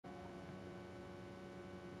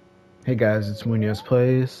Hey guys, it's Munoz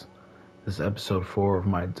Plays. This is episode 4 of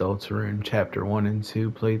my Deltarune Chapter 1 and 2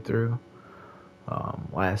 playthrough.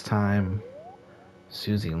 Last time,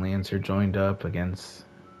 Susie and Lancer joined up against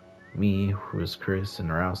me, who was Chris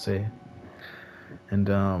and Rouse. And,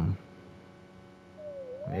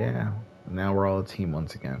 yeah, now we're all a team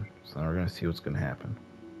once again. So now we're gonna see what's gonna happen.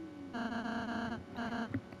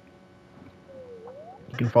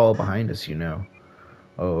 You can follow behind us, you know.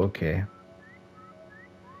 Oh, okay.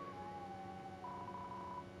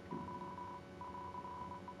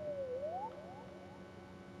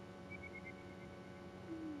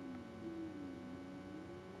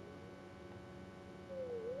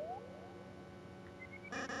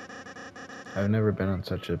 I've never been on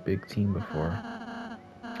such a big team before.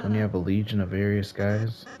 Don't you have a legion of various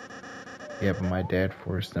guys? Yeah, but my dad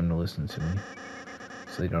forced them to listen to me,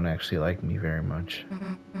 so they don't actually like me very much.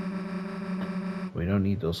 We don't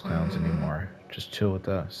need those clowns anymore. Just chill with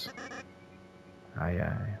us. Aye,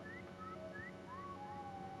 aye.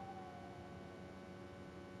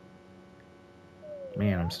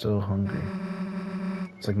 Man, I'm still hungry.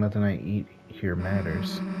 It's like nothing I eat here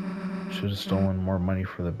matters. Should have stolen more money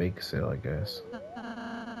for the bake sale, I guess.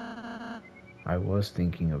 I was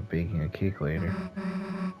thinking of baking a cake later.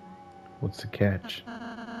 What's the catch?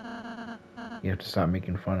 You have to stop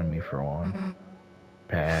making fun of me for one.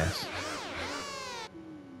 Pass.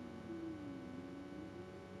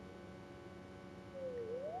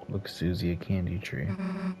 Look, Susie, a candy tree.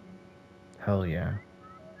 Hell yeah.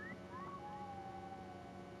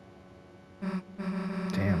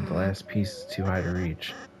 Damn, the last piece is too high to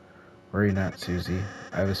reach. Worry not, Susie.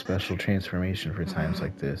 I have a special transformation for times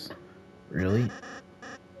like this. Really?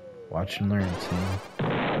 Watch and learn, team.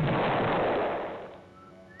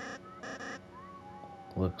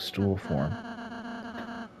 Look, stool form.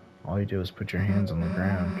 All you do is put your hands on the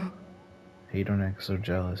ground. Hey, don't act so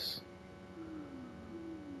jealous.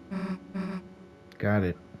 Got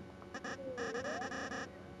it.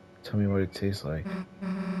 Tell me what it tastes like.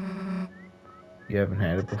 You haven't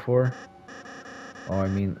had it before? Oh, I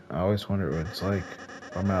mean, I always wondered what it's like.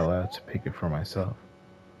 I'm not allowed to pick it for myself.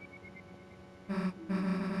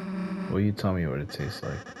 Well, you tell me what it tastes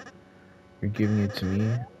like. You're giving it to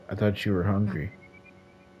me? I thought you were hungry.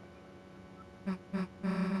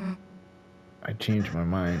 I changed my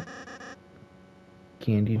mind.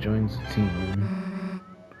 Candy joins the team.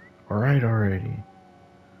 Alright already.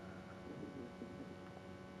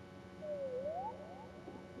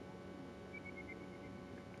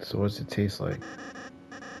 So what's it taste like?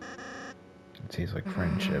 It tastes like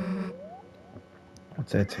friendship.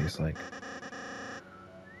 What's that taste like?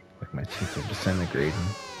 Like my teeth are disintegrating.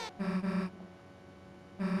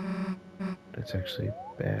 That's actually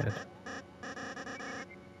bad.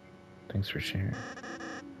 Thanks for sharing.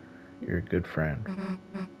 You're a good friend.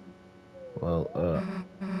 Well,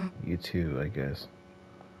 you too, I guess.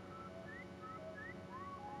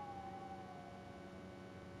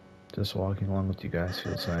 Just walking along with you guys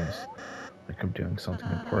feels nice, like I'm doing something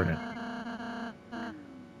important.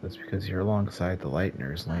 That's because you're alongside the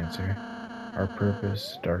Lightners, Lancer. Our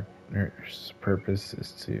purpose, Darkner's purpose,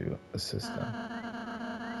 is to assist them.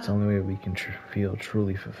 It's the only way we can feel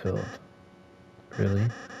truly fulfilled. Really?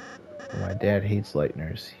 Well, my dad hates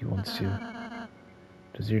Lightners. He wants to.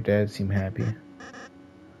 Does your dad seem happy?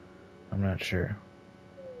 I'm not sure.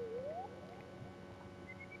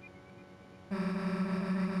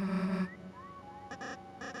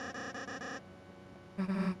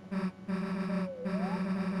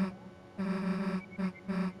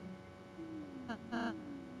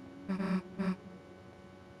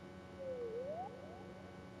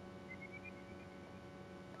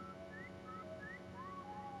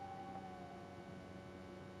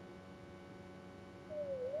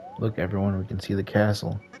 Look, everyone, we can see the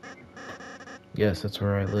castle. Yes, that's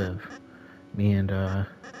where I live. Me and,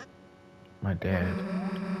 my dad.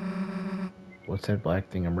 What's that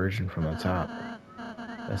black thing emerging from the top?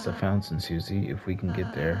 That's the fountain, Susie. If we can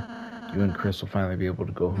get there, you and Chris will finally be able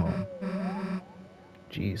to go home.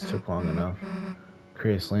 Geez, took long enough.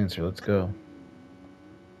 Chris, Lancer, let's go.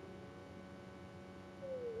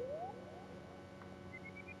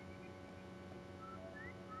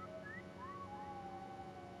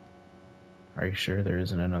 Are you sure there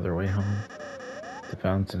isn't another way home? The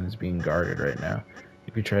fountain is being guarded right now.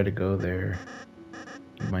 If you try to go there,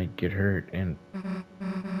 you might get hurt and...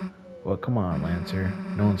 Well, come on, Lancer.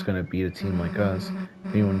 No one's gonna beat a team like us.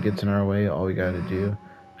 If anyone gets in our way, all we gotta do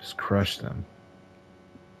is just crush them.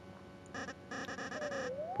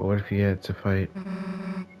 But what if you had to fight?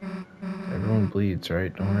 Everyone bleeds,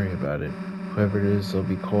 right? Don't worry about it. Whoever it is, they'll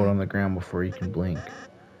be cold on the ground before you can blink.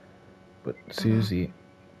 But Susie,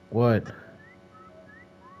 What?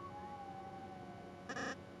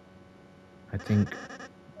 I think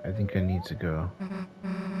I need to go.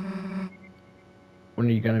 When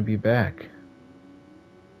are you gonna be back?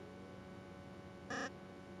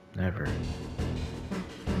 Never.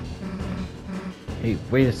 Hey,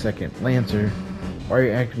 wait a second, Lancer. Why are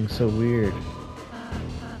you acting so weird?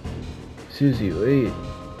 Susie, wait.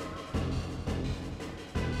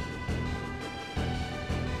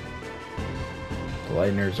 The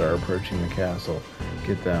Lightners are approaching the castle.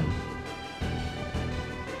 Get them.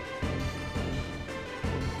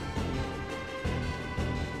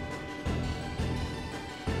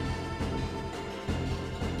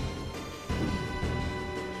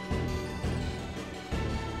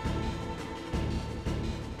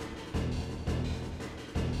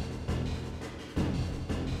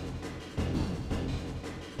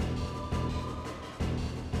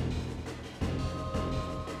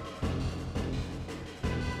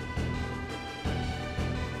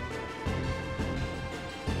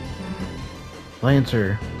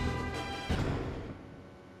 Lancer!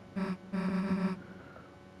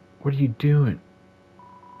 What are you doing?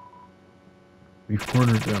 We've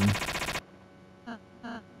cornered them.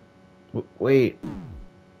 Wait!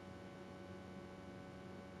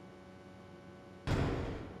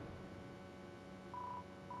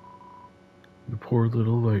 You poor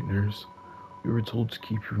little Lightners. We were told to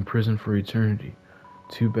keep you in prison for eternity.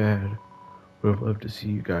 Too bad. Would have loved to see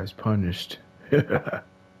you guys punished.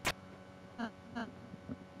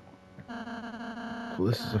 Well,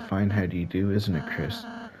 this is a fine how-do-you-do, isn't it, Chris?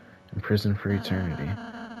 In prison for eternity.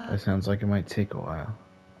 That sounds like it might take a while.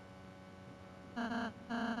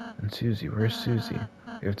 And Susie, where's Susie?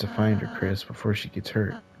 We have to find her, Chris, before she gets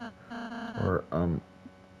hurt. Or,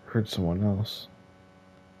 hurt someone else.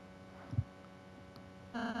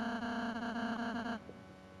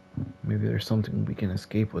 Maybe there's something we can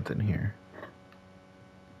escape with in here.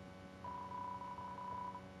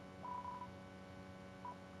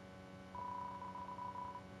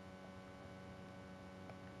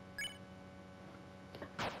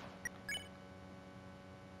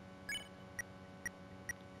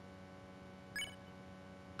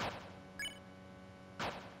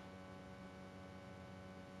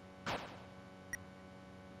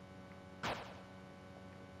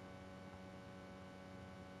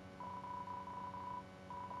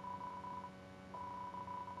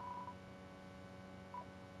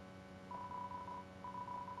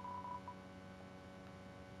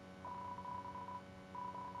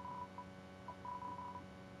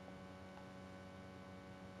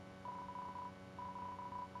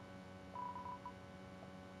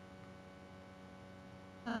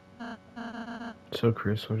 So,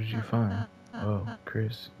 Chris, what did you find? Oh,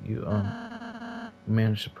 Chris, you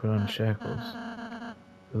managed to put on shackles.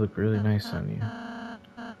 They look really nice on you.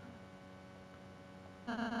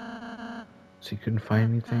 So you couldn't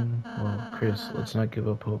find anything? Well, Chris, let's not give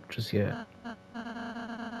up hope just yet.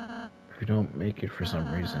 If you don't make it for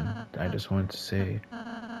some reason, I just wanted to say,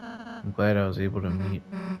 I'm glad I was able to meet.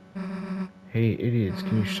 Hey, idiots,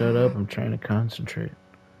 can you shut up? I'm trying to concentrate.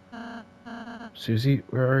 Susie,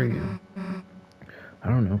 where are you? I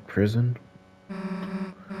don't know, prison?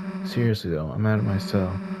 Seriously though, I'm out of my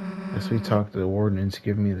cell. Guess we talked to the warden into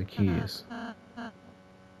giving me the keys.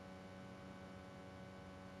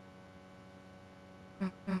 I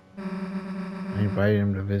invited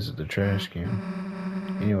him to visit the trash can.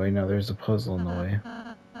 Anyway, now there's a puzzle in the way.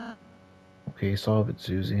 Okay, solve it,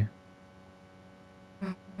 Susie.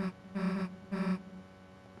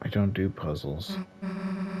 I don't do puzzles.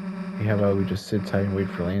 Hey, how about we just sit tight and wait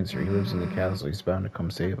for Lancer? He lives in the castle. He's bound to come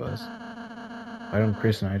save us. Why don't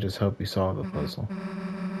Chris and I just help you solve the puzzle?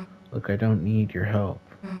 Look, I don't need your help.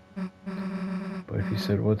 But if you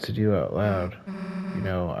said what to do out loud, you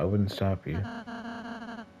know, I wouldn't stop you.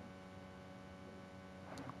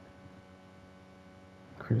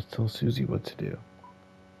 Chris, tell Susie what to do.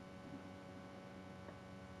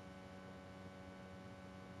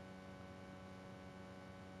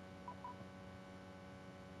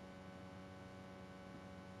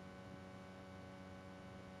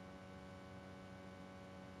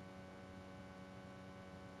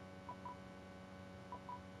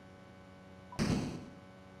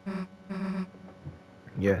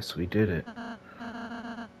 Yes, we did it.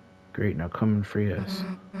 Great, now come and free us.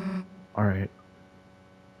 Alright.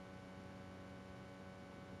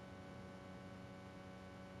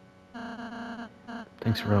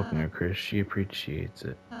 Thanks for helping her, Chris. She appreciates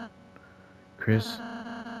it. Chris,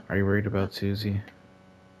 are you worried about Susie?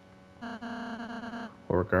 Well,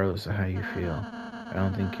 regardless of how you feel, I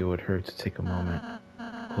don't think it would hurt to take a moment.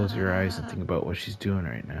 Close your eyes and think about what she's doing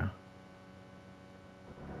right now.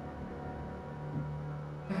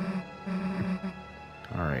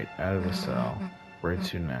 Right, out of the cell. Where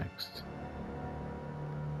to next?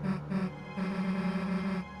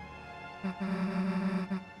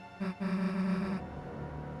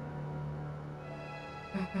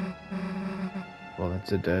 Well,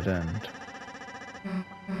 that's a dead end.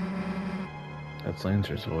 That's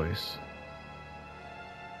Lancer's voice.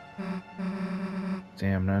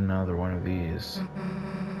 Damn, not another one of these.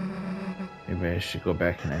 Maybe I should go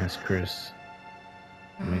back and ask Chris.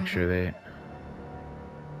 Make sure they...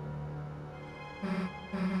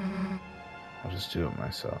 I'll just do it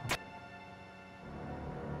myself.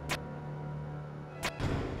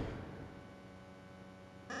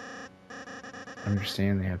 I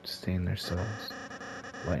understand they have to stay in their cells.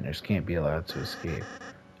 Lightners can't be allowed to escape,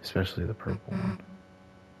 especially the purple one.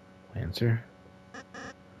 Lancer?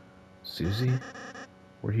 Susie?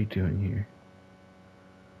 What are you doing here?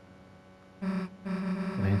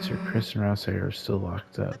 Lancer, Chris and Rouse are still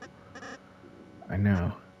locked up. I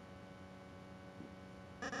know.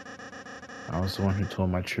 I was the one who told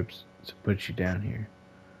my troops to put you down here.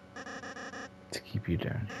 To keep you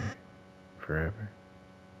down here. Forever.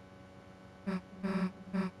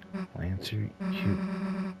 Lancer,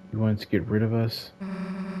 you wanted to get rid of us?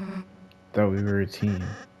 Thought we were a team.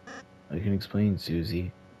 I can explain,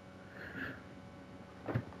 Susie.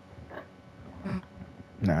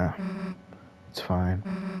 Nah. It's fine.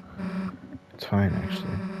 It's fine,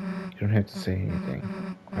 actually. You don't have to say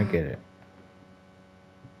anything. I get it.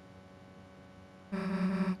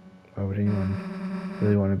 Why would anyone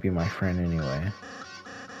really want to be my friend anyway?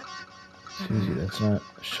 Susie, that's not...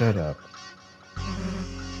 Shut up.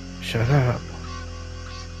 Shut up.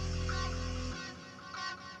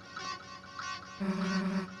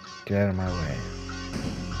 Get out of my way.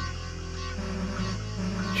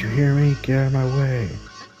 Did you hear me? Get out of my way.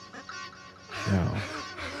 No.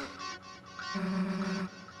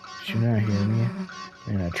 Did you not hear me?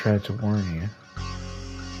 Man, I tried to warn you.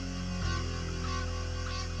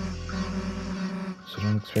 So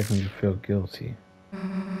don't expect me to feel guilty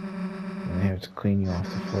when they have to clean you off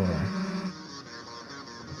the floor.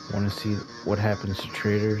 Want to see what happens to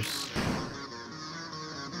traitors?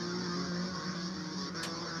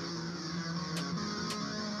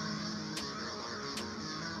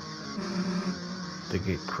 They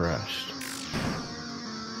get crushed.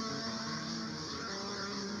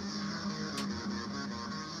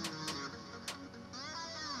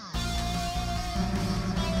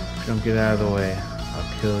 If you don't get out of the way,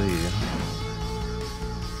 I'll kill you.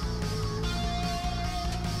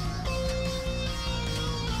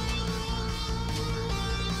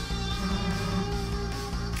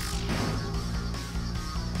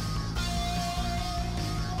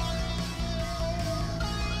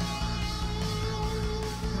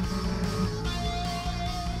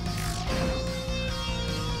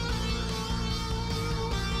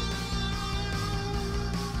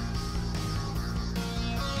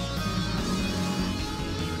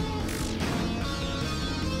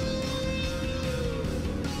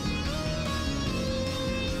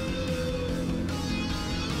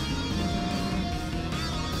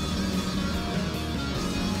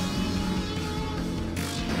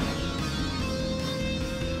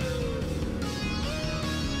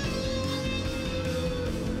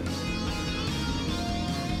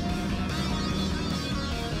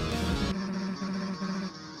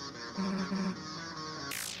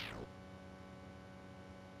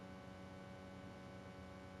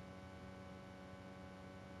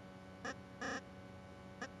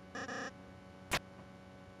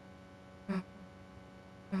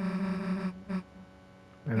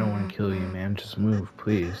 I don't want to kill you, man. Just move,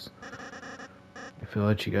 please. If I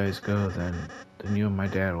let you guys go, then you and my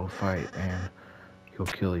dad will fight, and you'll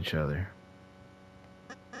kill each other.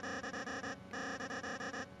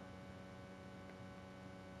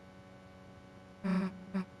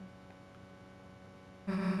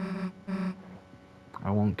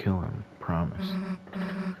 I won't kill him, promise.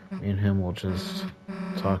 Me and him will just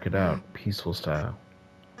talk it out, peaceful style.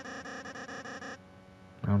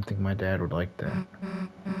 I don't think my dad would like that.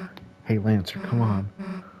 Hey, Lancer, come on.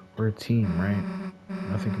 We're a team, right?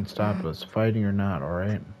 Nothing can stop us, fighting or not,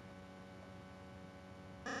 alright?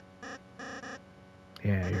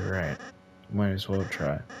 Yeah, you're right. Might as well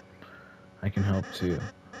try. I can help too.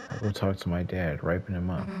 I'll go talk to my dad, ripen him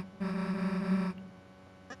up.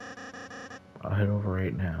 I'll head over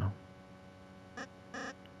right now.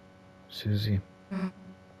 Susie.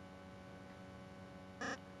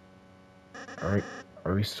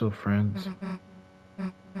 Are we still friends?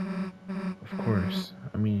 Of course.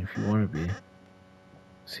 I mean, if you want to be.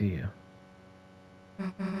 See you.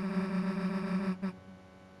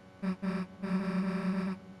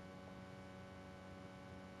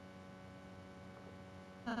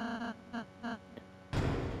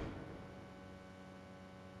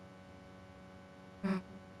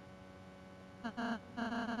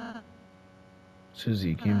 Susie,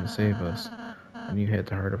 you came to save us. And you had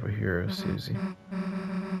the heart of a hero, Susie.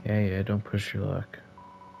 Yeah, don't push your luck.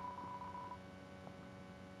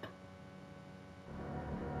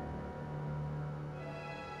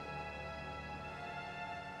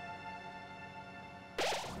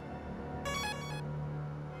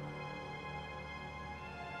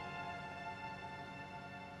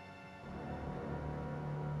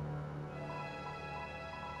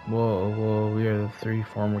 Whoa, we are the 3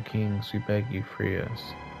 former kings. We beg you, free us.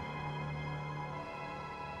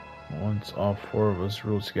 Once all 4 of us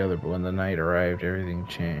ruled together, but when the night arrived, everything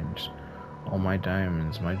changed. All my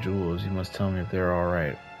diamonds, my jewels, you must tell me if they're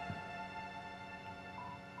alright.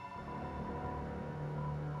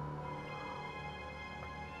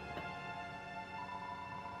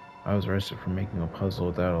 I was arrested for making a puzzle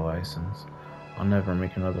without a license. I'll never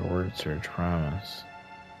make another word search, promise.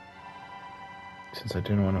 Since I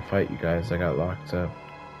didn't want to fight you guys, I got locked up.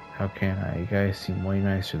 How can I? You guys seem way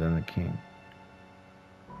nicer than the king.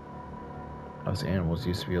 Us animals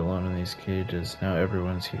used to be alone in these cages. Now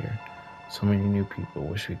everyone's here. So many new people.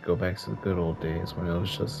 Wish we could go back to the good old days when it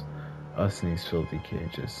was just us in these filthy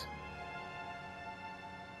cages.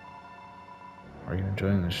 Are you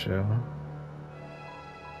enjoying the show?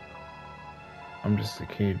 I'm just a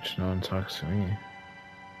cage. No one talks to me.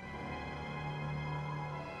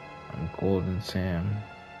 I'm Golden Sam.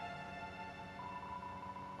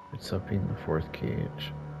 It's up being the 4th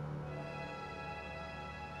cage.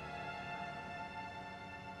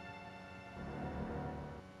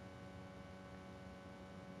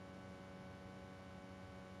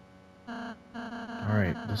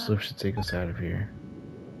 Alright, this lift should take us out of here.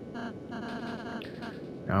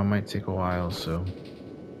 Now it might take a while, so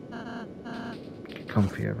get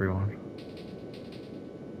comfy, everyone.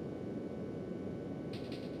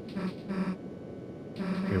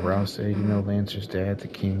 Hey, Rouse, you know Lancer's dad, the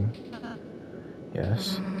king?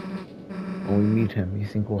 Yes. When we meet him, you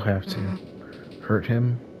think we'll have to hurt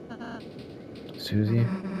him? Susie?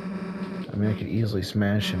 I mean, I could easily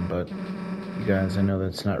smash him, but you guys, I know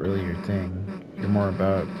that's not really your thing. You're more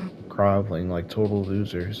about groveling like total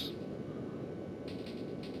losers.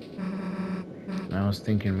 And I was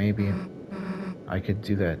thinking maybe I could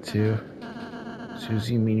do that too.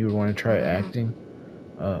 Susie, you mean you would want to try acting?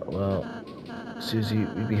 Well, Susie,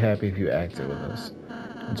 we'd be happy if you acted with us.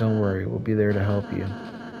 And don't worry, we'll be there to help you.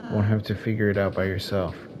 You won't have to figure it out by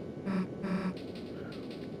yourself.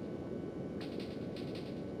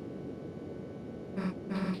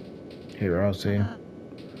 Hey, Rousey.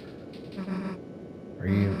 Are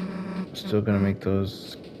you still gonna make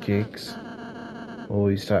those cakes? Will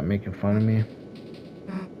you stop making fun of me?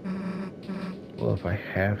 Well, if I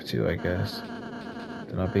have to, I guess.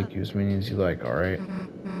 Then I'll bake you as many as you like, alright?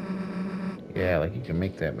 Yeah, like you can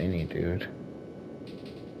make that many, dude.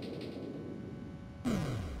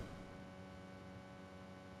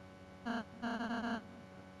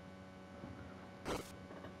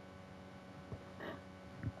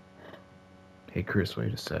 Hey Chris,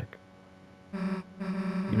 wait a sec.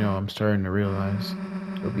 You know, I'm starting to realize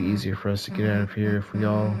it'll be easier for us to get out of here if we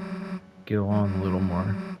all get along a little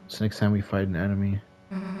more. So next time we fight an enemy,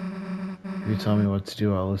 if you tell me what to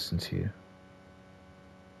do, I'll listen to you.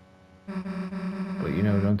 But you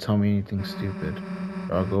know, don't tell me anything stupid,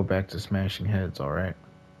 or I'll go back to smashing heads, alright?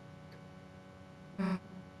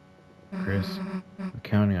 Chris, I'm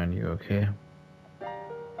counting on you, okay?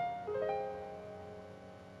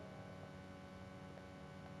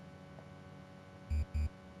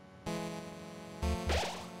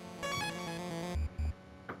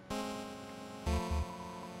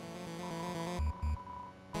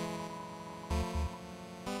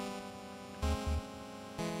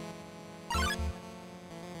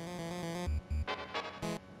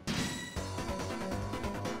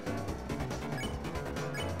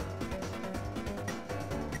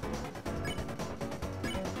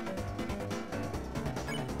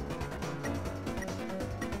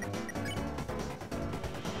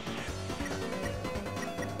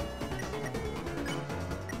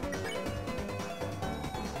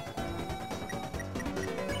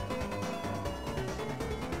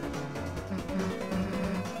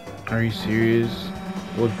 Are you serious?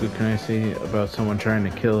 What good can I say about someone trying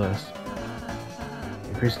to kill us?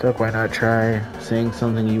 If you're stuck, why not try saying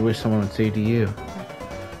something you wish someone would say to you?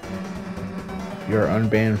 You're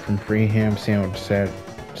unbanned from Free Ham Sandwich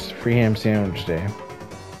Day.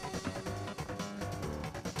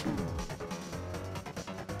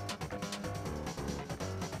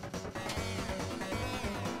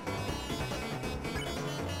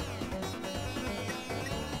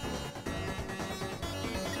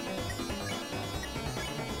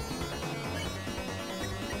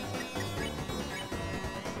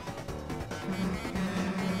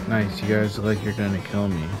 Nice, you guys look like you're gonna kill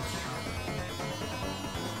me.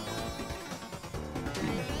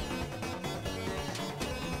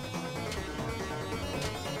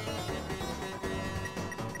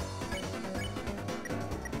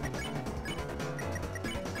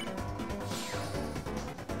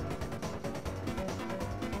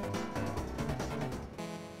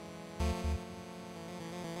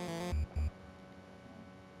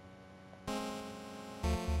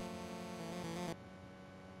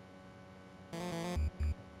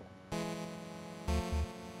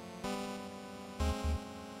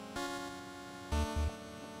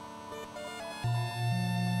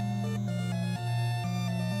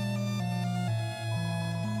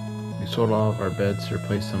 We sold all of our beds to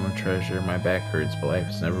replace them with treasure. My back hurts, but life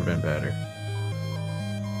has never been better.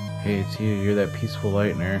 Hey, it's you. You're that peaceful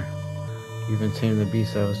lightner. You even tamed the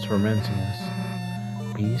beast that was tormenting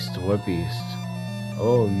us. Beast? What beast?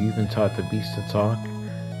 Oh, you even taught the beast to talk?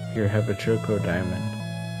 Here, have a choco diamond.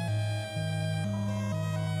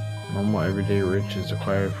 Normal everyday riches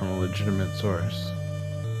acquired from a legitimate source.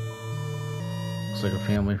 Looks like a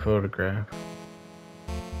family photograph.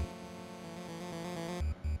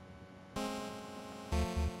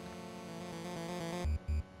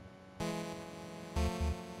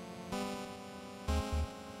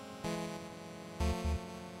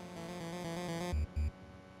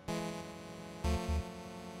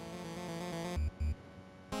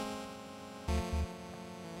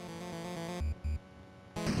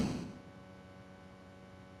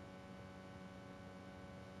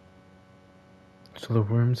 So the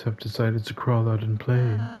worms have decided to crawl out and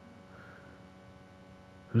play.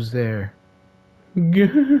 Who's there?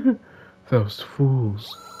 Those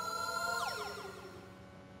fools.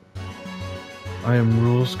 I am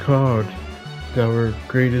Rule's card, our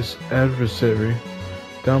greatest adversary.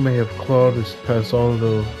 Thou may have clawed us past all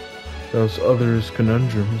those others'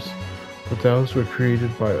 conundrums, but thous were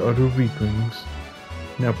created by utter weaklings.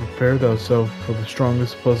 Now prepare thyself for the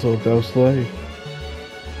strongest puzzle of thou's life.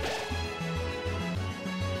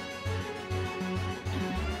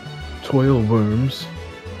 Toil worms.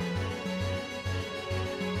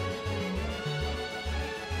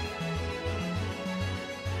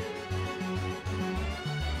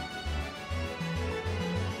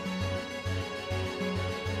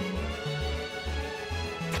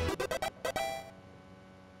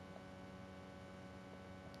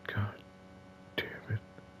 God damn it.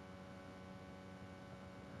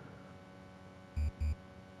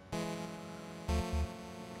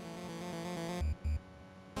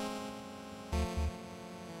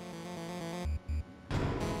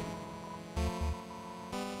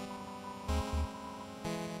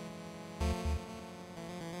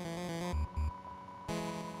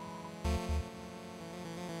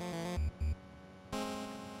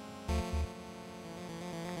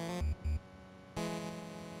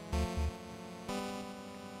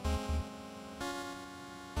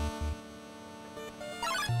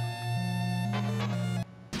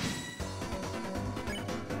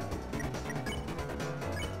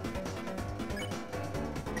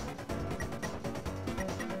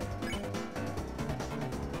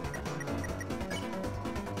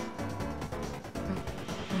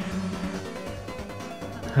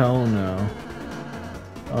 Hell no.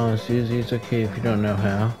 Oh, Susie, it's okay if you don't know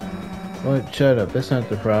how. What? Shut up, that's not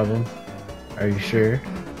the problem. Are you sure?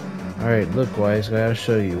 Alright, look, wise guy, I'll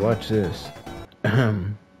show you. Watch this.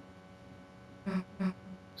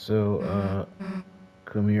 So,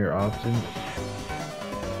 come here often?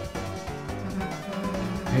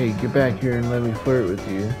 Hey, get back here and let me flirt with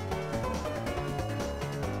you.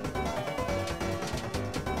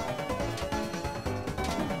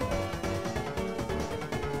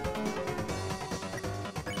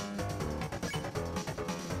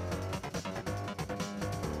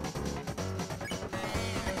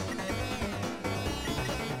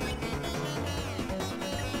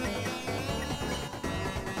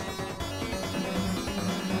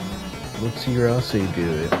 Let's see where else you do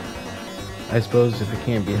it. I suppose if it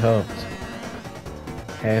can't be helped.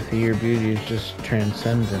 Half of your beauty is just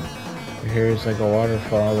transcendent. Your hair is like a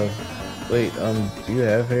waterfall of... Wait, do you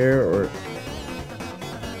have hair, or...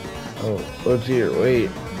 Oh dear,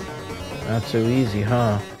 wait. Not so easy,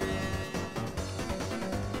 huh?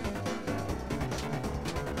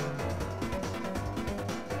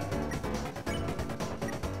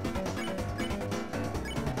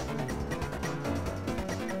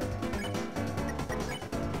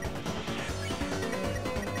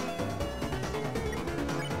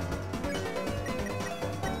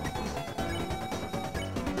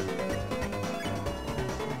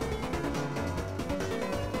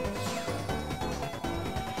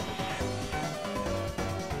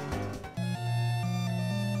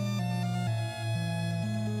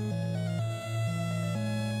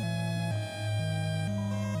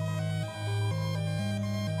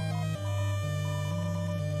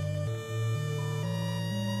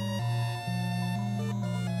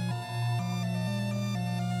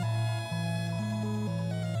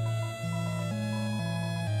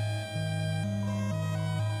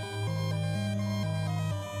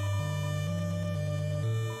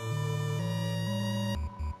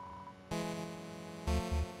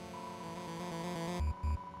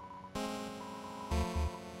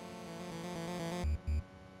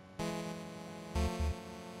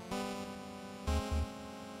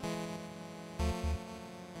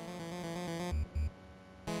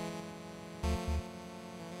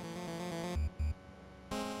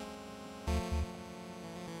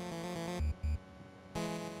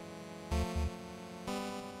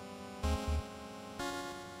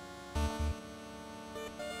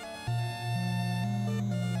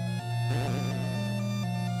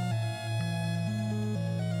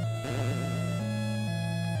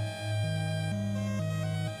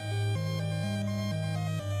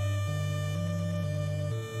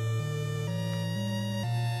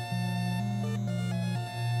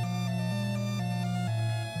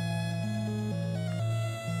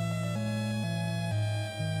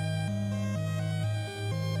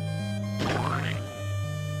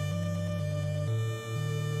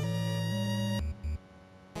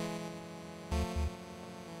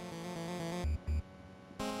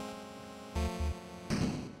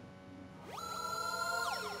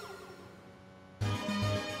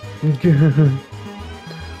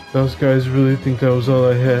 Those guys really think that was all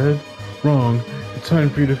I had? Wrong. It's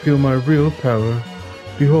time for you to feel my real power.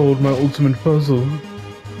 Behold my ultimate puzzle.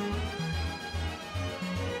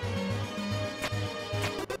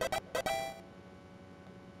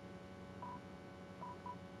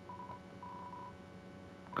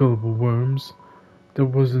 Gullible worms. That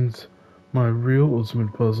wasn't my real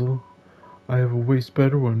ultimate puzzle. I have a way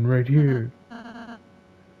better one right here.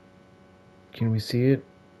 Can we see it?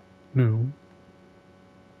 No.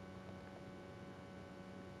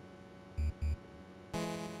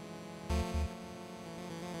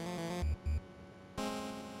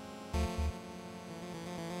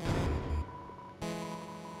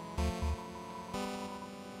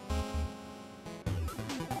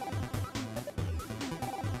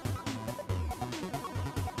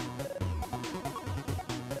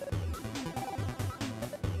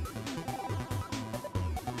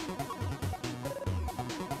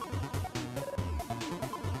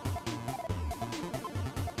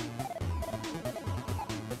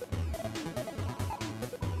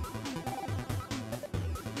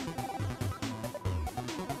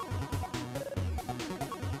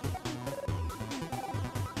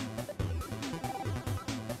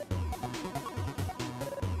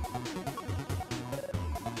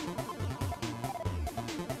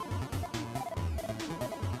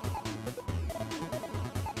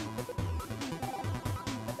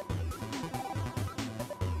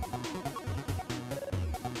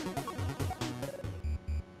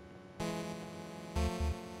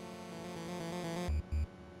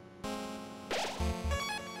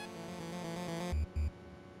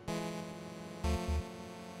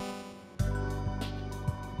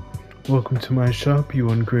 Welcome to my shop, you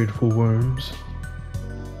ungrateful worms.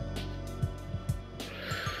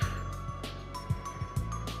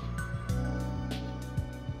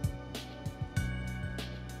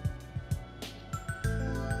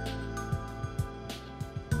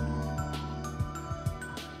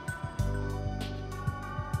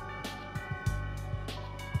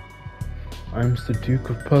 I'm the Duke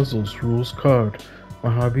of Puzzles, rules card.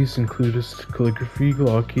 My hobbies include calligraphy,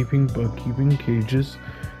 law-keeping, bookkeeping, cages,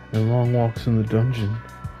 and long walks in the dungeon.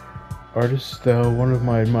 Artist thou one of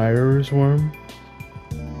my admirers, worm?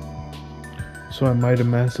 So I might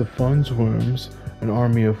amass of funds, worms, an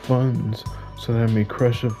army of funds, so that I may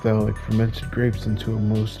crush up thou like fermented grapes into a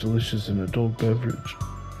most delicious and adult beverage.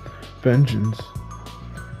 Vengeance.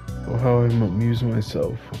 Oh, how I amuse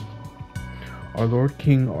myself. Our Lord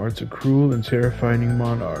King art's a cruel and terrifying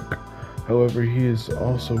monarch. However, he is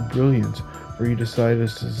also brilliant, for he decided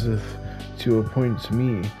as if to appoint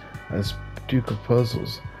me as Duke of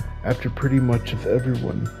Puzzles, after pretty much of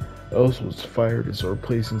everyone else was fired as or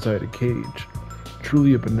placed inside a cage.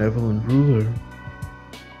 Truly a benevolent ruler.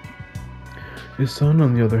 His son,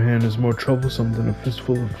 on the other hand, is more troublesome than a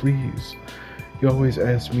fistful of fleas. He always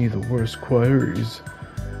asks me the worst queries,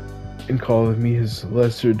 and calleth me his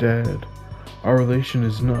lesser dad. Our relation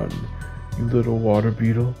is none, you little water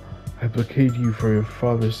beetle. I placate you for your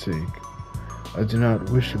father's sake. I do not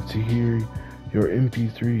wish to hear your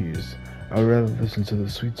MP3s. I would rather listen to the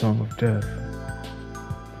sweet song of death.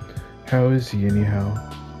 How is he, anyhow?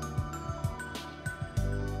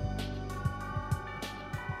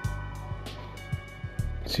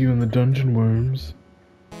 See you in the dungeon, worms.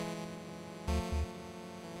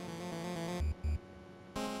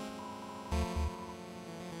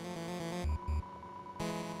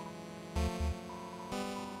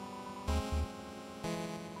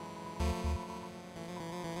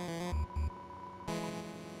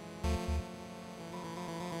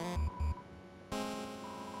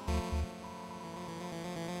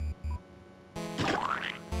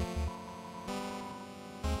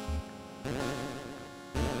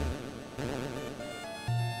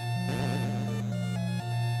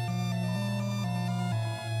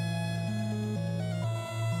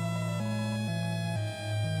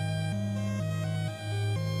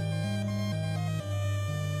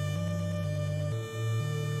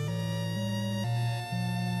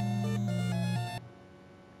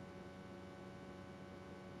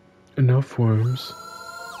 Enough, worms.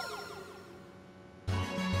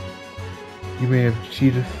 You may have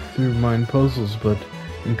cheated through mine puzzles, but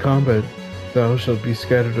in combat thou shalt be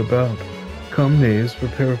scattered about. Come, knaves,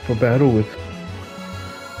 prepare for battle with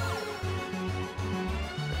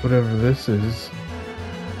whatever this is.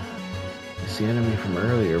 It's the enemy from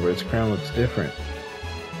earlier, but its crown looks different.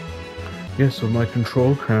 Yes, with my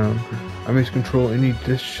control crown, I may control any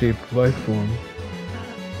disc-shaped life form.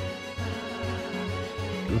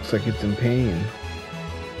 Looks like it's in pain.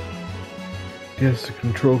 Yes, the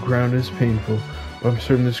control crown is painful, but I'm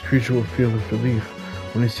certain this creature will feel its relief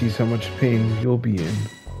when it sees how much pain you'll be in.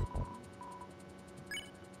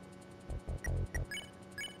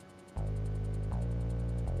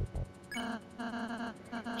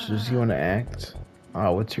 So does he want to act?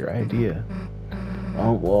 What's your idea?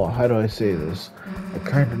 Oh, well, how do I say this? I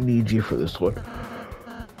kind of need you for this one.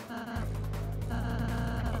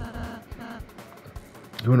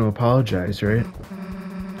 You want to apologize, right?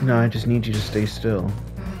 No, I just need you to stay still.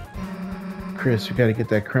 Chris, we gotta get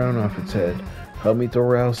that crown off its head. Help me throw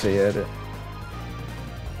Rouse at it.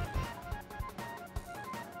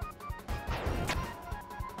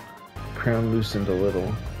 Crown loosened a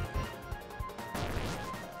little.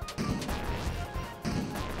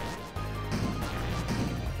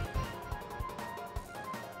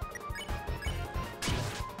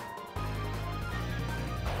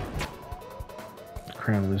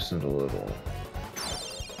 Crown loosened a little.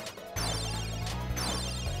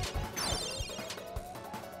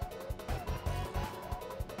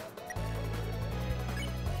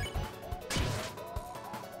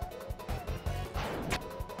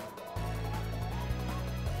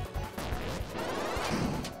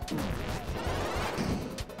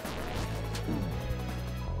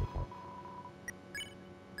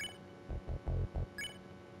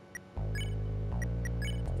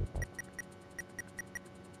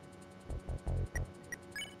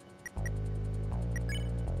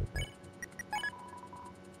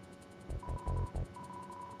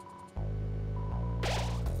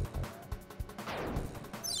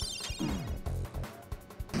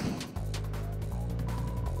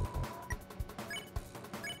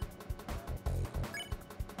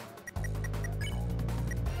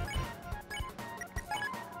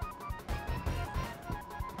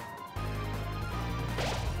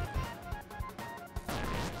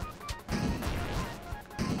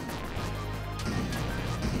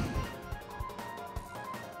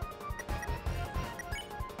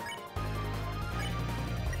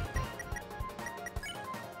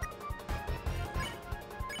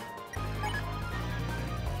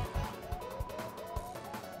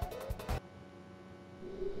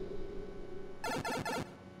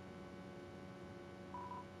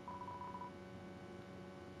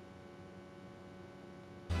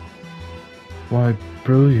 Why,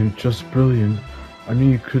 brilliant, just brilliant. I knew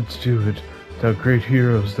you could do it, thou great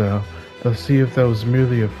heroes thou. Thou see if that was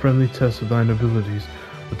merely a friendly test of thine abilities,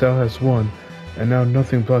 but thou hast won, and now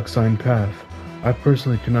nothing blocks thine path. I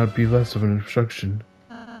personally cannot be less of an obstruction.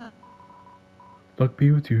 Luck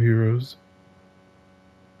be with you, heroes.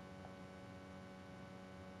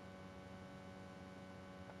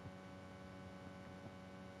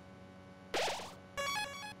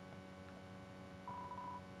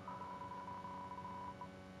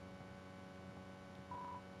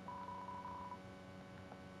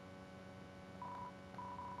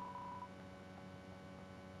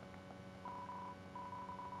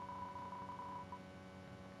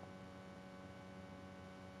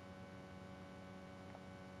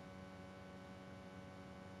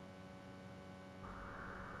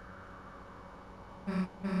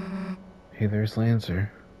 Hey, there's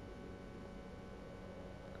Lancer.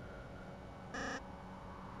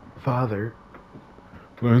 Father.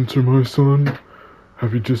 Lancer, my son,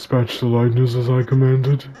 have you dispatched the Lightners as I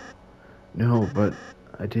commanded? No, but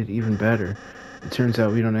I did even better. It turns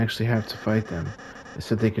out we don't actually have to fight them. They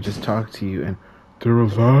said they could just talk to you and... They're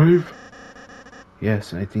alive?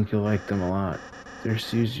 Yes, and I think you'll like them a lot. There's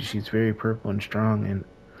Susie, she's very purple and strong and...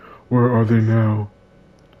 Where are they now?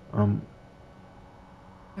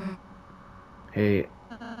 Hey,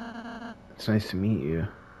 it's nice to meet you.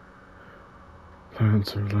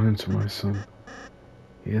 Lancer, my son.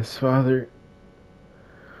 Yes, Father?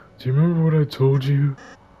 Do you remember what I told you?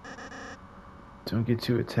 Don't get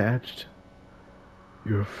too attached.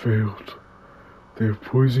 You have failed. They have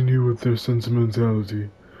poisoned you with their sentimentality.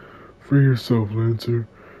 Free yourself, Lancer.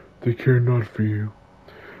 They care not for you.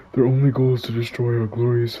 Their only goal is to destroy our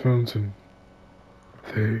glorious fountain.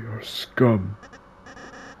 They are scum.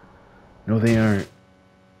 No, they aren't.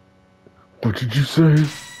 What did you say?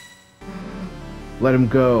 Let him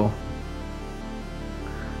go.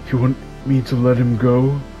 You want me to let him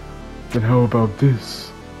go? Then how about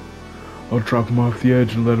this? I'll drop him off the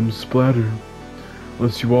edge and let him splatter.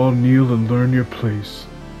 Let's you all kneel and learn your place.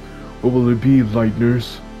 What will it be,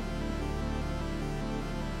 Lightners?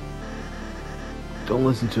 Don't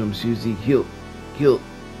listen to him, Susie. He'll...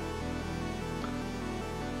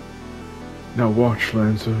 Now watch,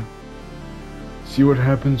 Lancer. See what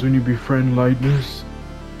happens when you befriend Lightners?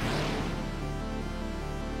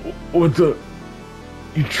 What the...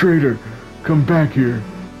 You traitor! Come back here!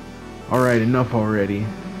 Alright, enough already.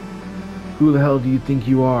 Who the hell do you think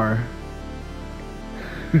you are?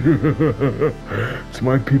 To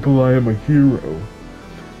my people, I am a hero.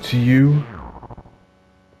 To you,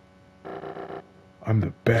 I'm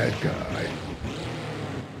the bad guy.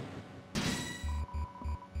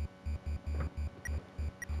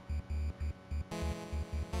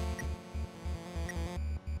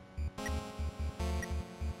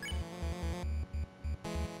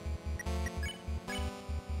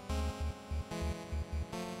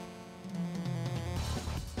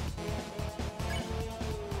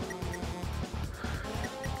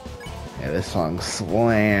 Yeah, this song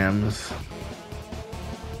slams.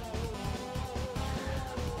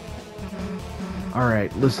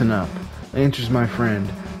 Alright, listen up. Lancer's my friend,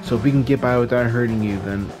 so if we can get by without hurting you,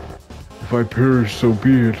 then... If I perish, so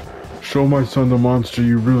be it. Show my son the monster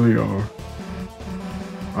you really are.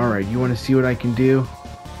 Alright, you want to see what I can do?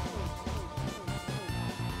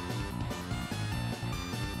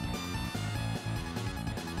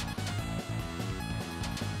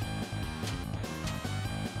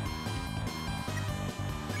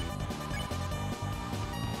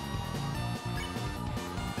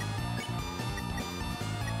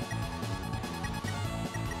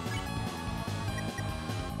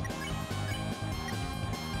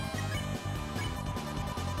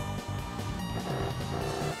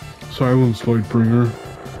 Silence, Lightbringer.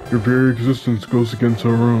 Your very existence goes against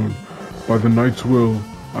our own. By the Knight's will,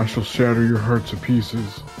 I shall shatter your heart to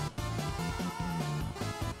pieces.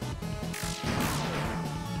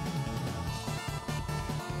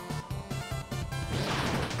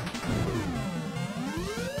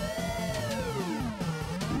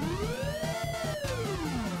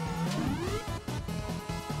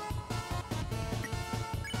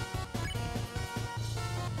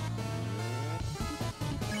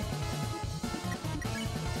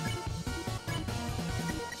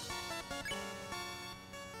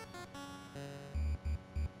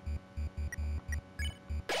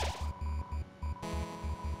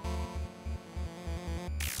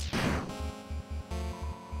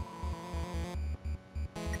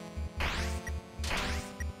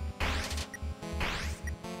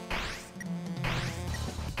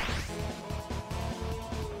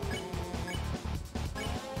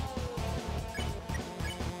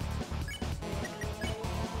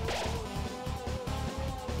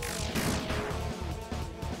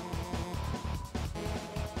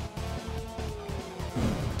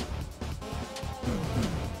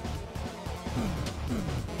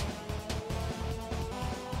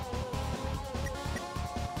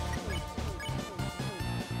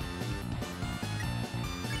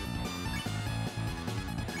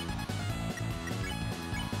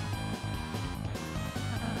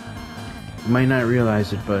 You might not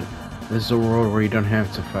realize it, but this is a world where you don't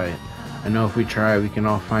have to fight. I know if we try, we can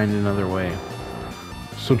all find another way.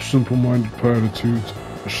 Such simple-minded platitudes.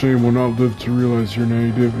 A shame will not live to realize your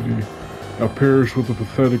naivety. Now perish with the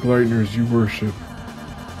pathetic lightners you worship.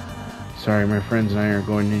 Sorry, my friends and I aren't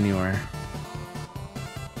going anywhere.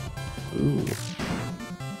 Ooh.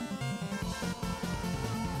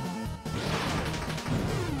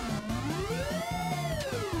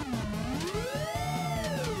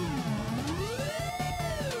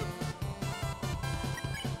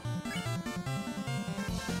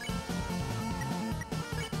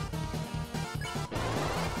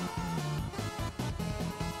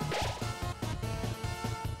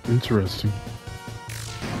 Interesting.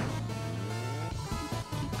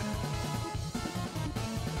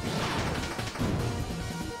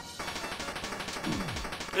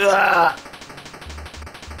 Ah!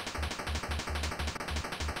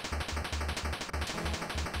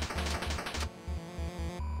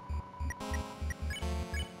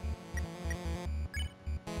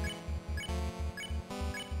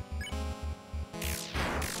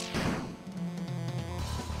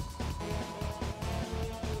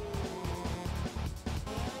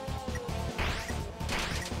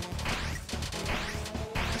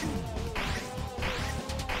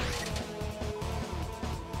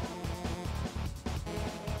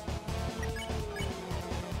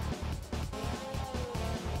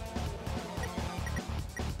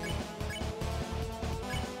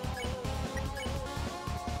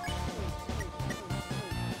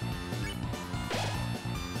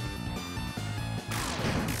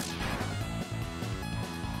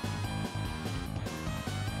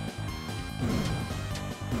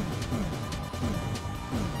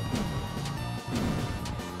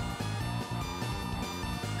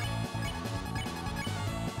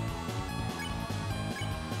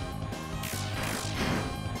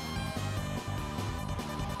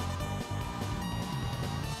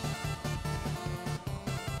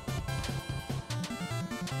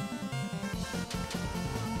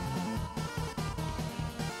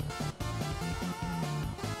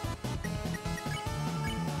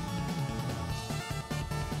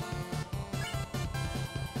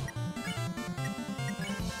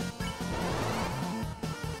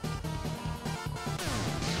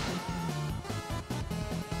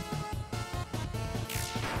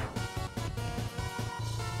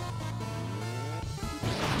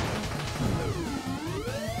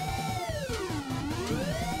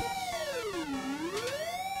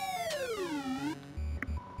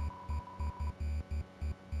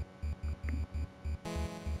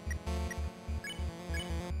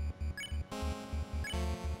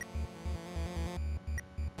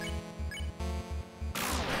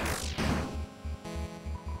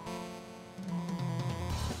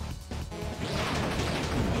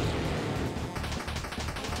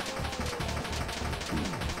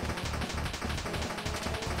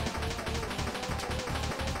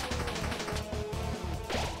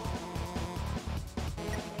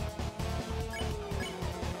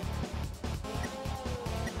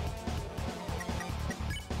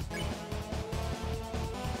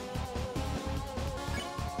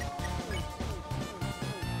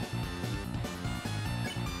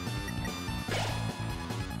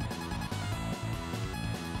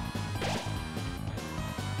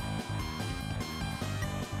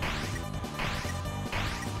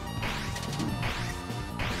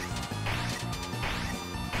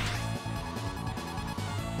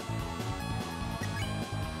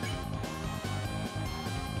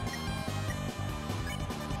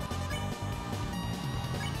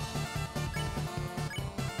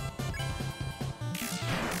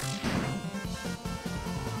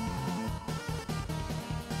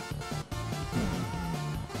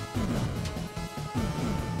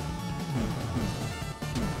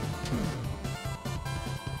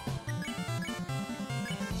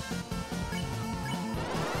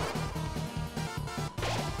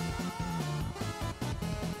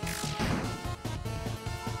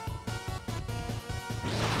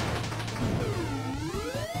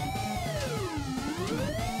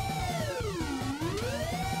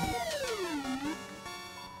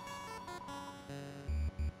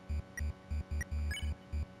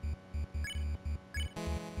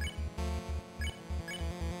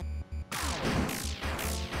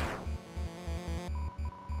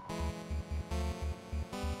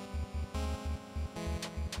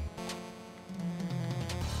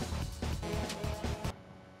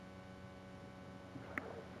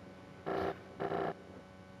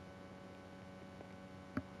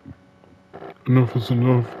 Enough is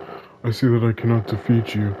enough. I see that I cannot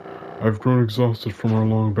defeat you. I've grown exhausted from our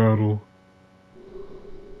long battle.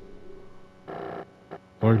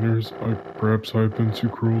 Lightners, perhaps I've been too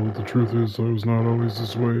cruel. The truth is, I was not always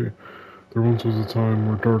this way. There once was a time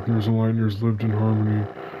where Darkners and Lightners lived in harmony.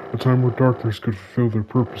 A time where Darkners could fulfill their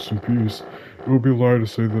purpose in peace. It would be a lie to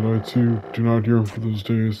say that I, too, do not yearn for those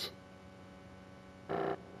days.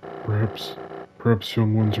 Perhaps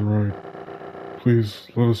young ones are right. Please,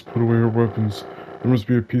 let us put away our weapons. There must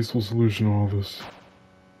be a peaceful solution to all this.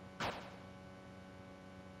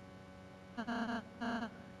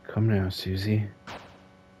 Come now, Susie.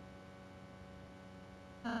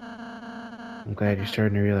 I'm glad you're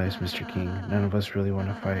starting to realize, Mr. King, none of us really want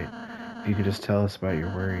to fight. If you could just tell us about your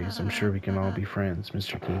worries, I'm sure we can all be friends,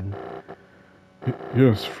 Mr. King.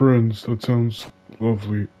 Yes, friends, that sounds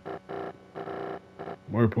lovely.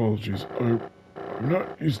 My apologies. I'm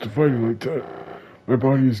not used to fighting like that. My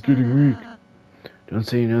body is getting weak. Don't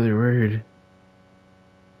say another word.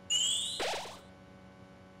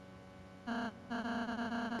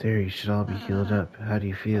 There, you should all be healed up. How do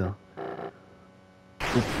you feel?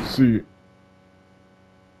 Let's see.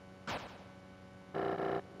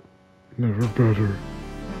 Never better.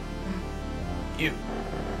 You.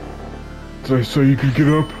 Did I say you could get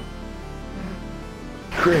up?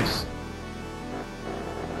 Chris!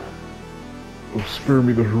 Oh, spare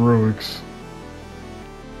me the heroics.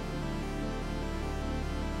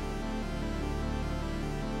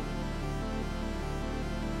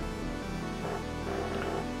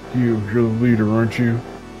 You're the leader, aren't you?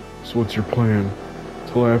 So what's your plan?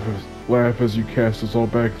 To laugh as you cast us all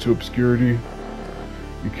back into obscurity?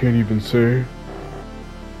 You can't even say?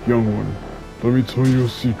 Young one, let me tell you a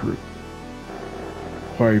secret.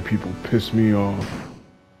 Quiet people piss me off.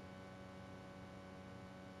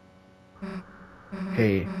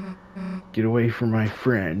 Hey, get away from my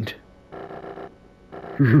friend.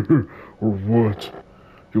 Or what?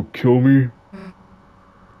 You'll kill me?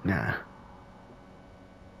 Nah.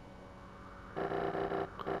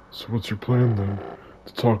 So what's your plan then?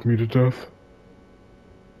 To talk me to death?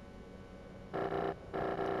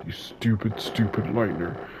 You stupid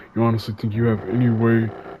Lightner. You honestly think you have any way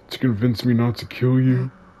to convince me not to kill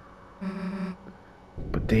you?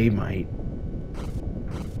 But they might.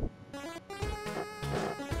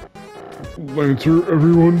 Lancer,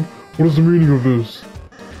 everyone, what is the meaning of this?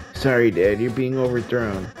 Sorry, Dad, you're being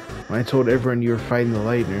overthrown. When I told everyone you were fighting the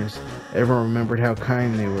Lightners, everyone remembered how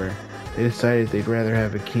kind they were. They decided they'd rather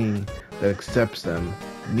have a king that accepts them.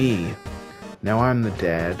 Me. Now I'm the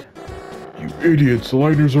dad. You idiots, the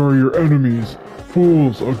Lightners are your enemies.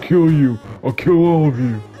 Fools, I'll kill you. I'll kill all of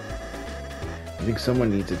you. I think someone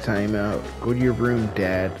needs a timeout. Go to your room,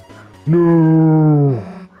 Dad. No!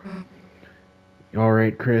 You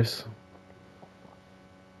alright, Chris?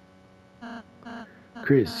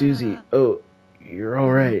 Chris, Susie, oh, you're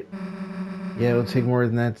alright. Yeah, it'll take more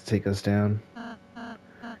than that to take us down.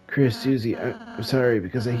 Chris, Susie, I'm sorry,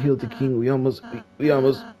 because I healed the king, we almost,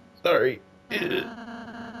 sorry.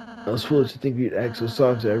 I was foolish to think you'd act so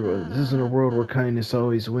soft to everyone. This isn't a world where kindness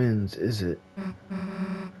always wins, is it?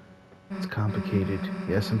 It's complicated.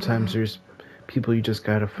 Yeah, sometimes there's people you just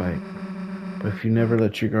gotta fight. But if you never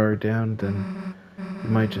let your guard down, then you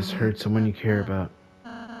might just hurt someone you care about.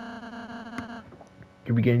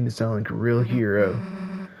 You're beginning to sound like a real hero.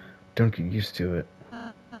 Don't get used to it.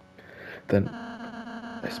 Then,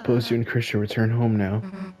 I suppose you and Chris should return home now.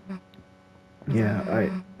 Yeah,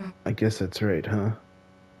 I guess that's right, huh?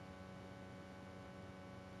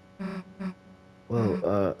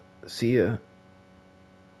 Well, see ya.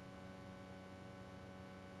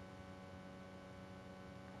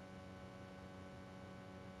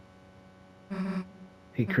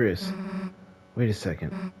 Hey, Chris. Wait a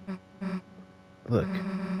second. Look,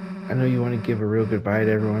 I know you want to give a real goodbye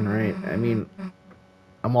to everyone, right? I mean,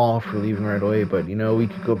 I'm all for leaving right away, but you know, we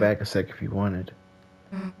could go back a sec if you wanted.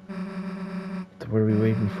 So what are we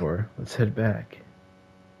waiting for? Let's head back.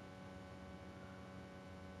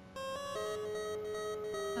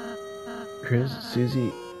 Chris,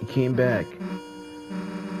 Susie, you came back.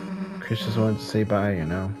 Chris just wanted to say bye, you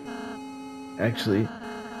know. Actually,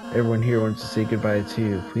 everyone here wants to say goodbye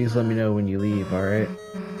too. Please let me know when you leave, alright?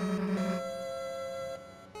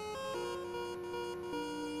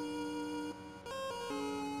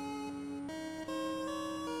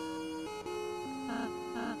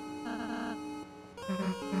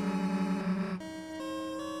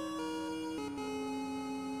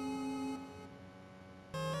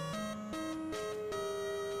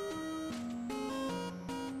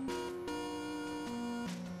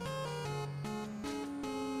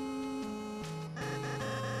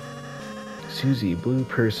 Susie, blue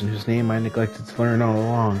person whose name I neglected to learn all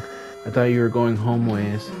along. I thought you were going home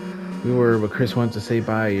ways. We were, but Chris wanted to say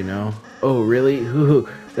bye, you know. Oh, really? Hoo,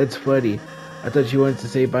 that's funny. I thought you wanted to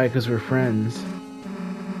say bye because we're friends.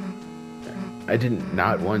 I didn't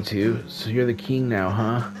not want to. So you're the king now,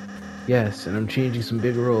 huh? Yes, and I'm changing some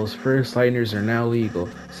big rules. First, Lightners are now legal.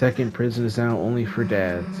 Second, prison is now only for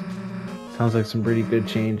dads. Sounds like some pretty good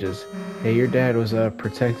changes. Hey, your dad was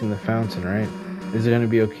protecting the fountain, right? Is it gonna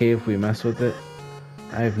be okay if we mess with it?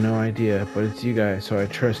 I have no idea, but it's you guys, so I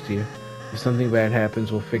trust you. If something bad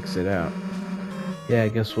happens, we'll fix it out. Yeah, I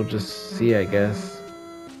guess we'll just see, I guess.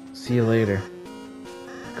 See you later.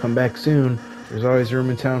 Come back soon. There's always room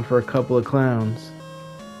in town for a couple of clowns.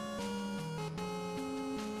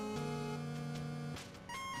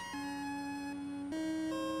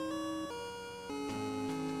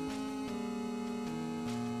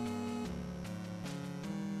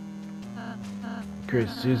 Chris,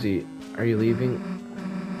 Susie, are you leaving?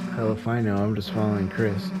 Hell if I know, I'm just following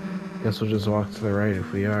Chris. Guess we'll just walk to the right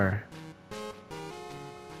if we are.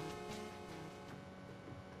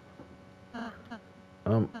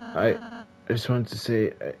 I just wanted to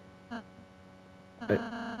say,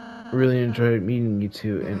 I really enjoyed meeting you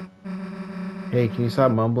two, and hey, can you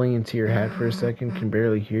stop mumbling into your hat for a second? Can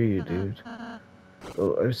barely hear you, dude.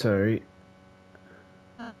 Oh, I'm sorry.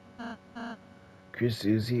 Chris,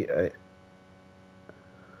 Susie, I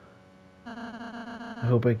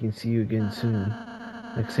hope I can see you again soon.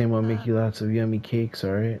 Next time I'll make you lots of yummy cakes,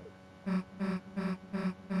 alright?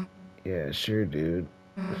 Yeah, sure, dude.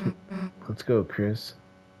 Let's go, Chris.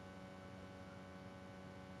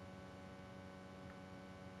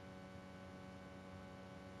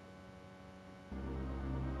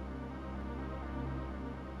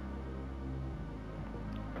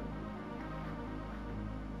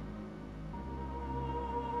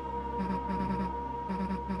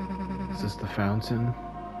 Is this the fountain?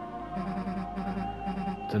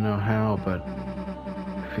 Don't know how, but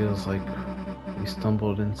it feels like we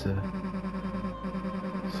stumbled into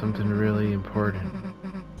something really important,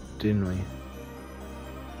 didn't we?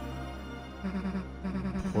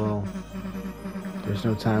 Well, there's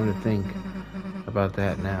no time to think about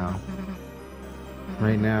that now.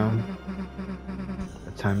 Right now,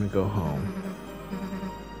 it's time to go home.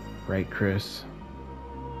 Right, Chris?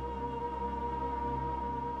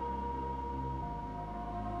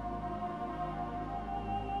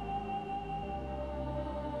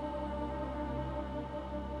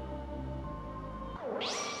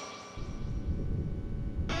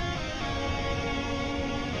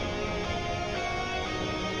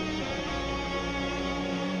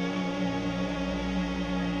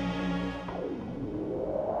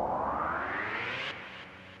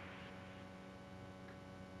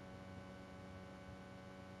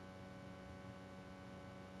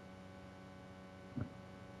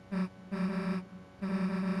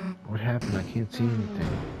 What happened? I can't see anything.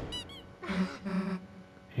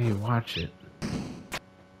 Hey, watch it.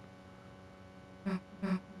 The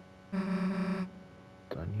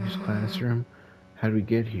unused classroom? How did we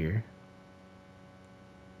get here?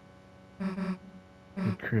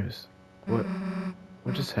 Hey, Chris. What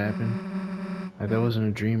just happened? Like, that wasn't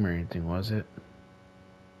a dream or anything, was it?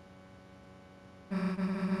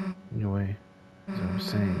 Anyway, as I was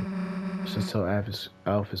saying, let's just tell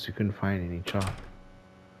Alphys we couldn't find any chalk.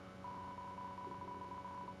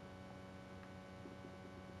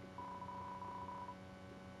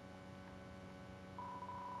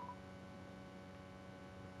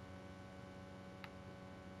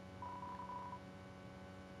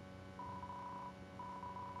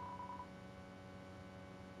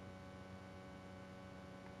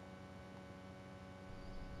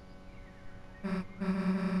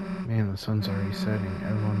 Man, the sun's already setting.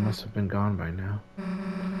 Everyone must have been gone by now.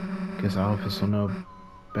 Guess Alphys will know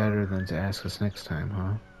better than to ask us next time,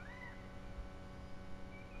 huh?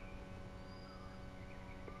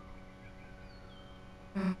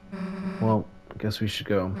 Well, I guess we should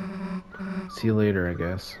go. See you later, I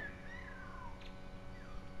guess.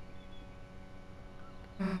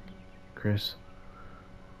 Chris?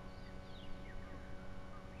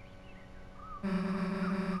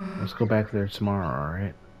 Let's go back there tomorrow,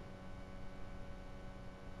 alright?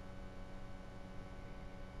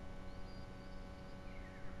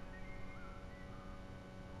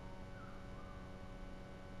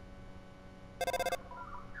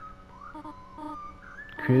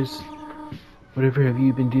 Chris, whatever have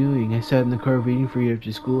you been doing? I sat in the car waiting for you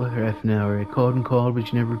after school for half an hour. I called and called,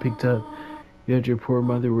 but you never picked up. You had your poor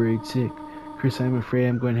mother worried sick. Chris, I'm afraid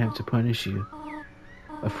I'm going to have to punish you.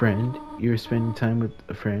 A friend? You were spending time with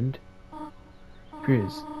a friend?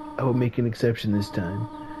 Chris, I will make an exception this time.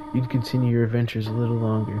 You can continue your adventures a little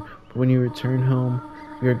longer, but when you return home,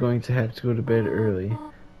 we are going to have to go to bed early.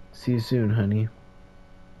 See you soon, honey.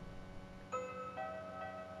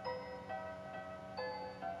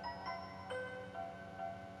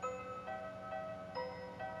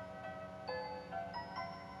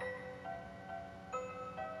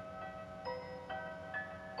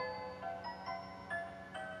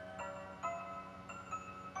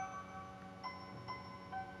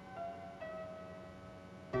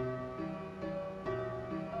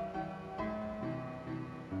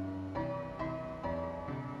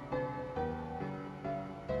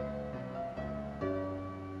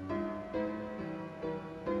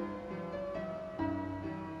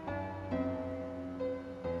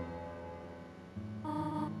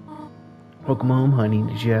 Welcome home, honey.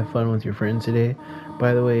 Did you have fun with your friends today?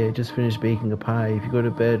 By the way, I just finished baking a pie. If you go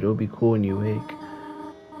to bed, it'll be cool when you wake.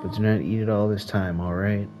 But do not eat it all this time,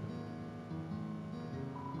 alright?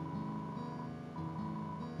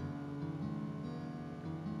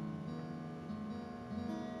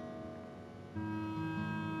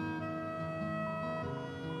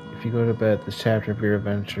 If you go to bed, this chapter of your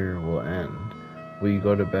adventure will end. Will you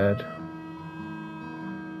go to bed?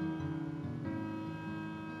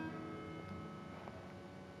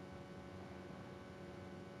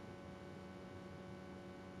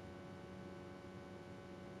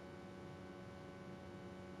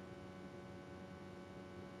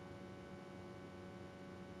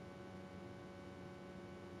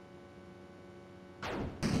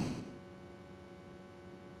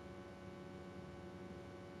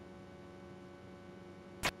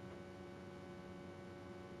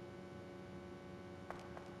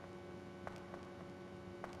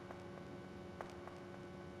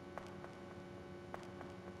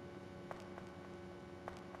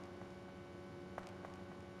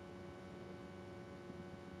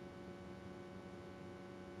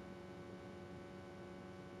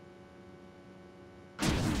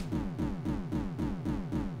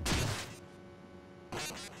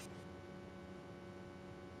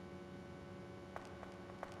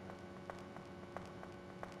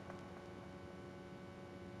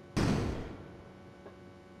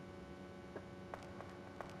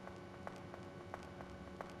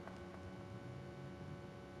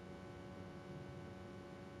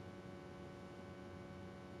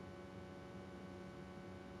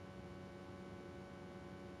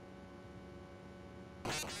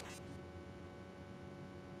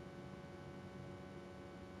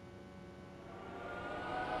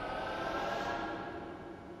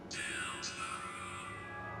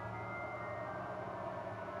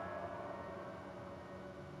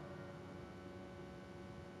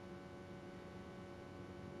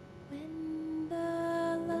 When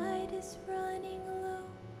the light is running low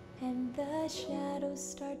and the shadows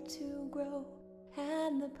start to grow,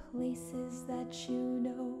 and the places that you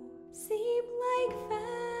know seem like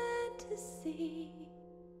fantasy,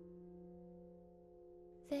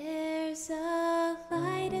 there's a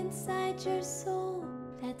light inside your soul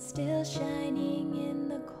that's still shining in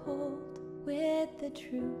the cold, with the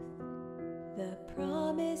truth, the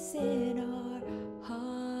promise in our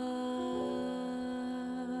hearts.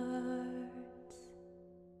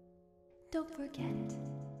 Don't forget,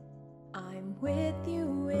 I'm with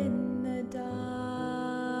you in the dark.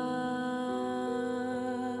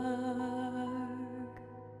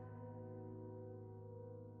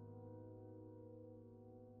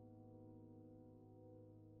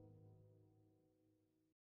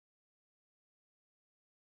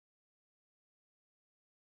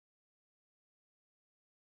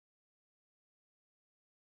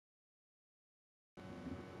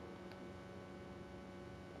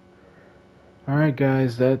 Alright,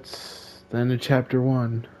 guys, that's the end of chapter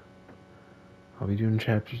 1. I'll be doing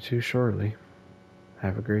chapter 2 shortly.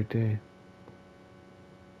 Have a great day.